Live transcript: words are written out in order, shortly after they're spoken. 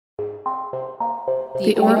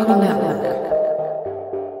The Oracle Network.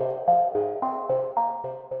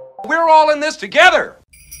 We're all in this together.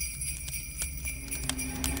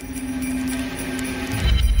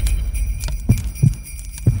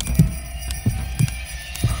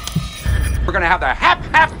 We're gonna have the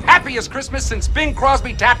happiest Christmas since Bing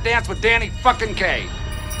Crosby tap danced with Danny fucking Kaye.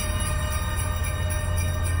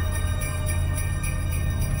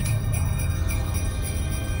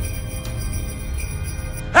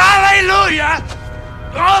 Hallelujah!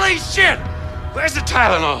 Holy shit! Where's the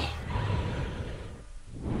Tylenol?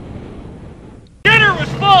 Dinner was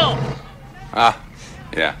full! Ah,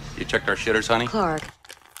 yeah. You checked our shitters, honey? Clark.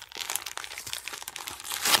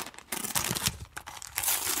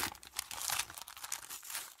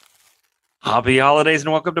 Happy holidays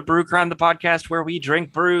and welcome to Brew Crime, the podcast where we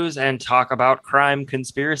drink brews and talk about crime,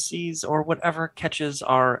 conspiracies, or whatever catches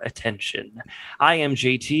our attention. I am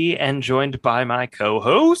JT and joined by my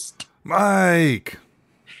co-host, Mike,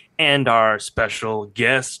 and our special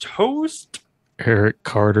guest host, Eric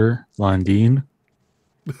Carter Londine.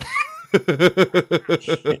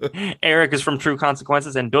 Eric is from True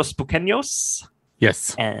Consequences and Dos Pequeños.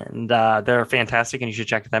 Yes. And they're fantastic and you should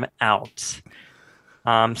check them out.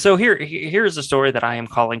 So here's a story that I am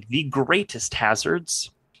calling The Greatest Hazards.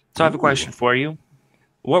 So I have a question for you.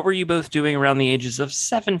 What were you both doing around the ages of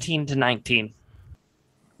 17 to 19?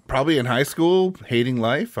 probably in high school, hating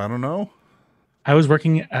life. I don't know. I was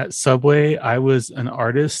working at Subway. I was an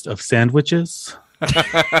artist of sandwiches. Broad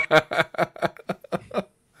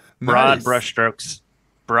Nice. brushstrokes.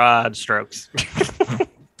 Broad strokes.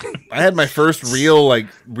 I had my first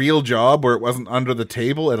real job where it wasn't under the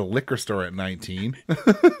table at a liquor store at 19.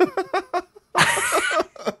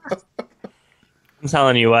 I'm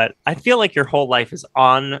telling you what, I feel like your whole life is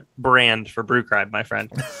on brand for Brew Crime, my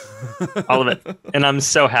friend. All of it. And I'm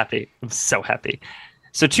so happy. I'm so happy.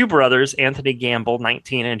 So two brothers, Anthony Gamble,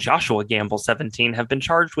 19, and Joshua Gamble, 17, have been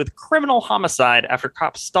charged with criminal homicide after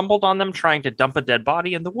cops stumbled on them trying to dump a dead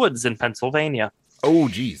body in the woods in Pennsylvania. Oh,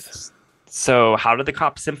 geez. So how did the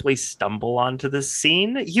cops simply stumble onto this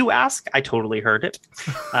scene, you ask? I totally heard it.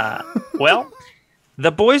 Well,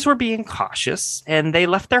 the boys were being cautious, and they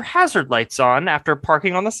left their hazard lights on after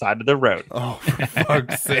parking on the side of the road. Oh, for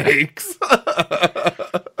fuck's sakes.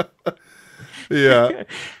 Yeah.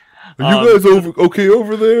 Are you guys okay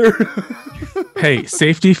over there? Hey,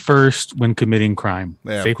 safety first when committing crime.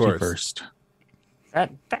 Yeah, of safety course. first.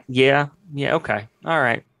 Yeah, okay. All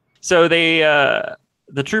right. So the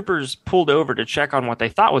troopers pulled over to check on what they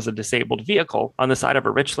thought was a disabled vehicle on the side of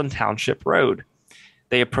a Richland Township road.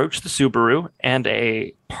 They approached the Subaru and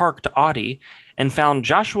a parked Audi and found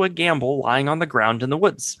Joshua Gamble lying on the ground in the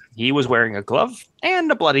woods. He was wearing a glove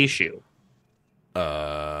and a bloody shoe.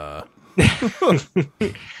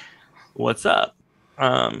 What's up?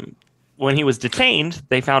 When he was detained,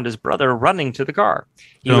 they found his brother running to the car.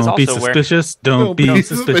 He was Don't be also suspicious. Don't be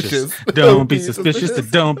suspicious. Don't be suspicious.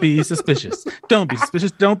 Don't be suspicious. Don't be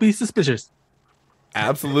suspicious. Don't be suspicious.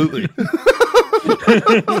 Absolutely.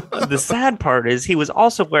 The sad part is he was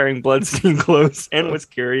also wearing bloodstained clothes and was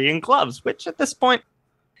carrying gloves, which at this point,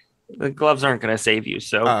 the gloves aren't going to save you.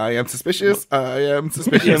 So I am suspicious. I am I am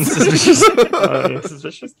suspicious. suspicious. I am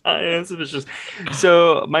suspicious. I am suspicious.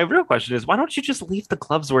 So my real question is, why don't you just leave the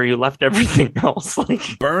gloves where you left everything else?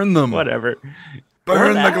 Like, Burn them. whatever. Burn Or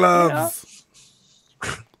the that, gloves.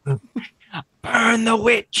 Burn the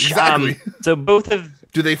witch. Exactly. So both of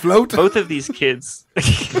Do they float? these kids.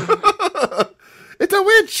 It's a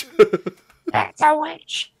witch. That's a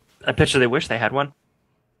witch. I picture they wish they had one.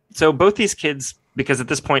 So both these kids, because at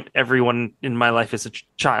this point everyone in my life is a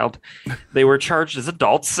child, they were charged as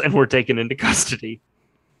adults and were taken into custody.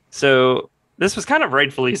 So this was kind of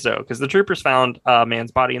rightfully so, because the troopers found a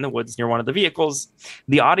man's body in the woods near one of the vehicles.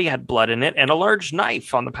 The Audi had blood in it and a large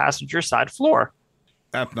knife on the passenger side floor.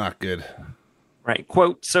 That's not good. Right.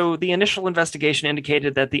 Quote, so the initial investigation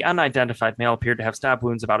indicated that the unidentified male appeared to have stab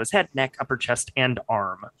wounds about his head, neck, upper chest, and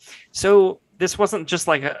arm. So this wasn't just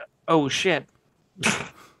like a, oh shit,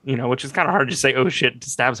 which is kind of hard to say, oh shit, to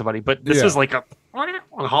stab somebody, but this was like a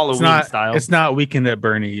Halloween style. It's not Weekend at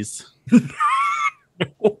Bernie's.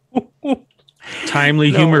 Timely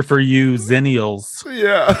No. humor for you Zennials.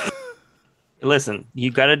 Yeah. Listen, you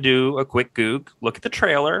got to do a quick Goog, look at the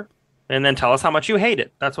trailer, and then tell us how much you hate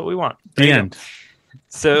it. That's what we want. There you go. And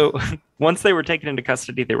So once they were taken into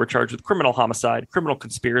custody, they were charged with criminal homicide, criminal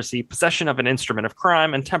conspiracy, possession of an instrument of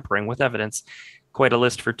crime, and tampering with evidence. Quite a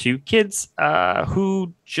list for two kids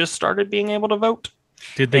who just started being able to vote.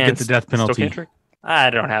 did they And get the death still penalty? can't drink. I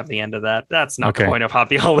don't have the end of that. That's not the Okay. point of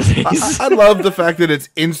Happy Holidays. I love the fact that it's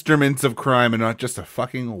instruments of crime and not just a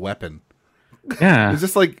fucking weapon. Yeah. Is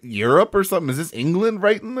this like Europe or something? Is this England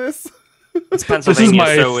writing this? It's This Pennsylvania. is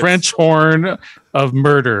my so French horn of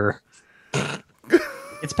murder.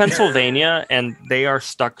 It's Pennsylvania, and they are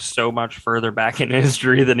stuck so much further back in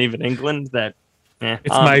history than even England that. It's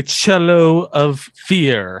my cello of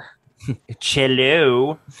fear.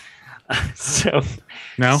 cello. So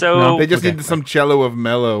No, So- no? They just Okay. need some cello of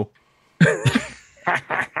mellow.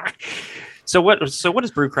 So what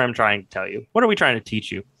is Brew Crime trying to tell you? What are we trying to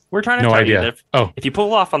teach you? We're trying to No tell idea. you that Oh, if you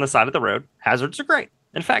pull off on the side of the road, hazards are great.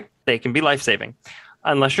 In fact, they can be life-saving,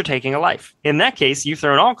 unless you're taking a life. In that case, you've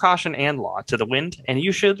thrown all caution and law to the wind, and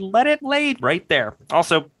you should let it lay right there.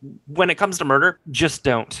 Also, when it comes to murder, just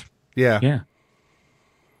don't. Yeah. yeah.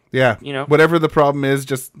 Yeah. You know? Whatever the problem is,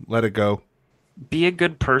 just let it go. Be a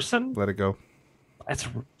good person. Let it go. That's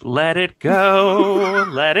let it go,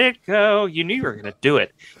 let it go. You knew you were gonna do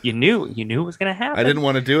it. You knew it was gonna happen. I didn't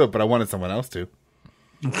want to do it, but I wanted someone else to.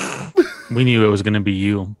 We knew it was going to be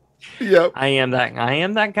you. Yep. I am that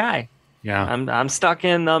guy. Yeah. I'm stuck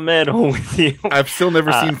in the middle with you. I've still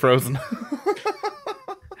never seen Frozen.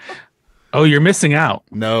 Oh, you're missing out.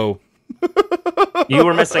 No. You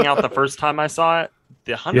were missing out the first time I saw it.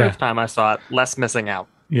 The 100th Yeah. time I saw it, less missing out.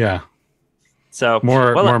 Yeah. So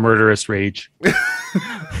More well, murderous rage.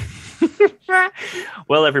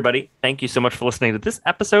 well, everybody, thank you so much for listening to this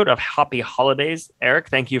episode of Happy Holidays. Eric,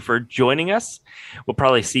 thank you for joining us. We'll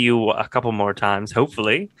probably see you a couple more times,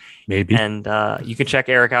 hopefully. Maybe. And you can check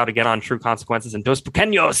Eric out again on True Consequences and Dos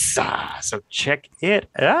Pequeños. So check it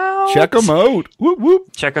out. Check them out. Whoop,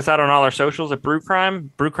 whoop. Check us out on all our socials at Brewcrime,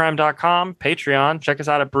 brewcrime.com, Patreon. Check us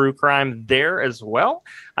out at Brewcrime there as well.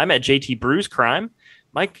 I'm at JT Brews Crime.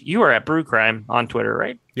 Mike, you are at Brewcrime on Twitter,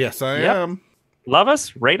 right? Yes, I Yep. am. Love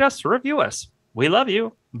us, rate us, review us. We love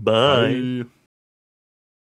you. Bye. Bye.